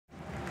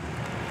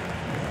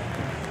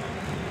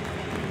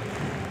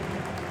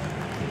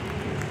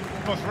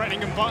Both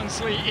Reading and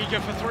Barnsley eager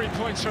for 3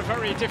 points for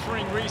very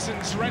differing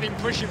reasons. Reading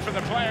pushing for the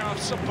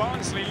playoffs,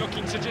 Barnsley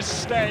looking to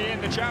just stay in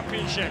the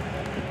championship.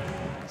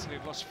 Barnsley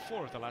have lost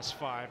 4 of the last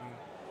 5 and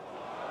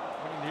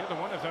winning the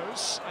other one of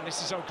those. And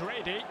this is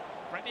O'Grady.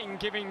 Reading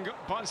giving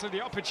Barnsley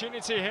the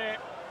opportunity here.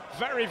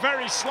 Very,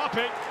 very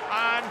sloppy.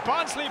 And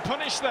Barnsley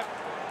punished them.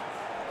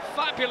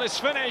 Fabulous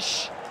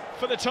finish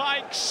for the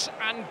Tykes,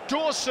 and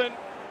Dawson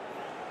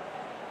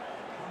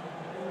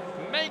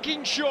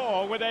making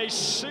sure with a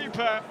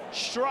super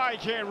strike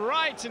here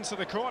right into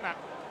the corner.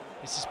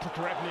 This is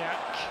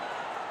Pogrebniak.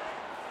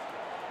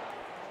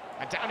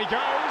 And down he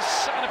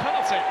goes, and a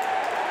penalty.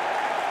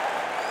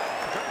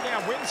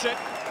 Pogrebniak wins it.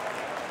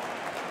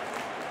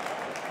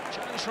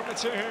 Challenge from the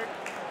 2.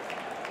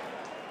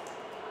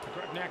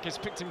 Pogrebniak has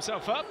picked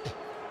himself up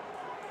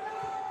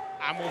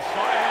and will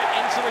fire it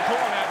into the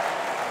corner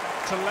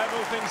to level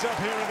things up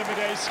here in the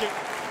Madejski.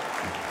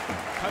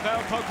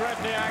 Pavel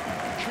Pogrebniak,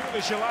 cool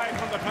as you like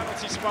from the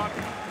penalty spot.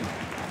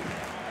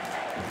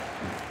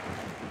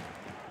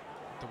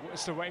 The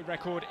worst away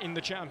record in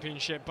the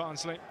championship,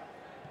 Barnsley.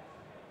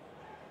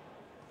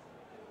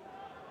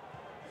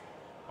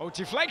 Oh,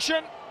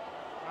 deflection!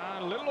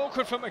 And a little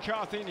awkward for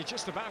McCarthy, and he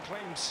just about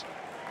claims.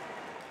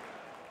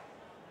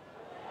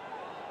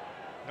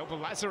 Noble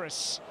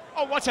Lazarus.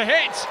 Oh, what a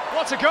hit!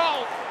 What a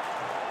goal!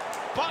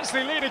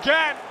 Barnsley lead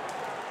again.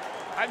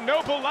 And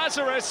Noble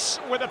Lazarus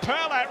with a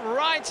perlet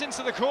right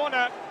into the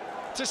corner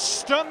to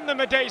stun the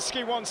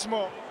Madejski once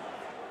more.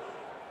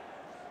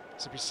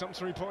 This will be some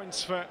 3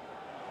 points for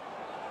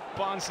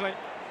Barnsley.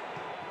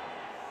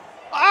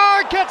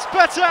 Oh, it gets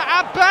better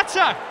and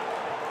better!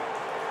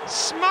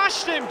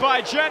 Smashed in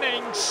by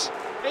Jennings.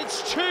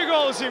 It's 2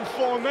 goals in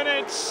 4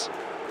 minutes.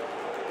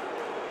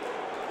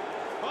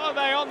 Are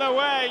they on their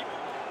way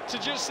to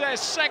just their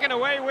 2nd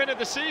away win of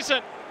the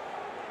season?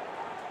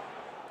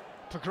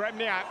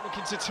 Pogrebniak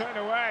looking to turn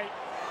away.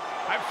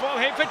 And fall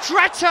hit for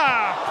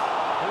Dretta,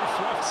 who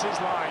fluffs his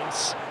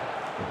lines.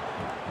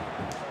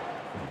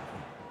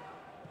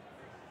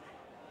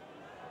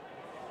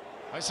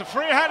 It's a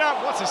free header.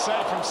 What a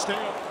save from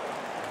Steele.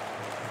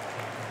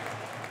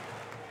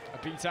 A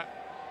beater.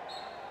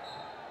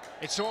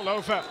 It's all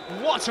over.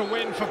 What a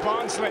win for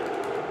Barnsley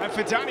and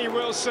for Danny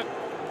Wilson.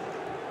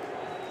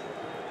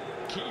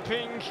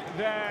 Keeping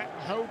their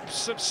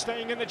hopes of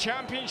staying in the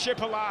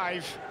championship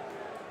alive.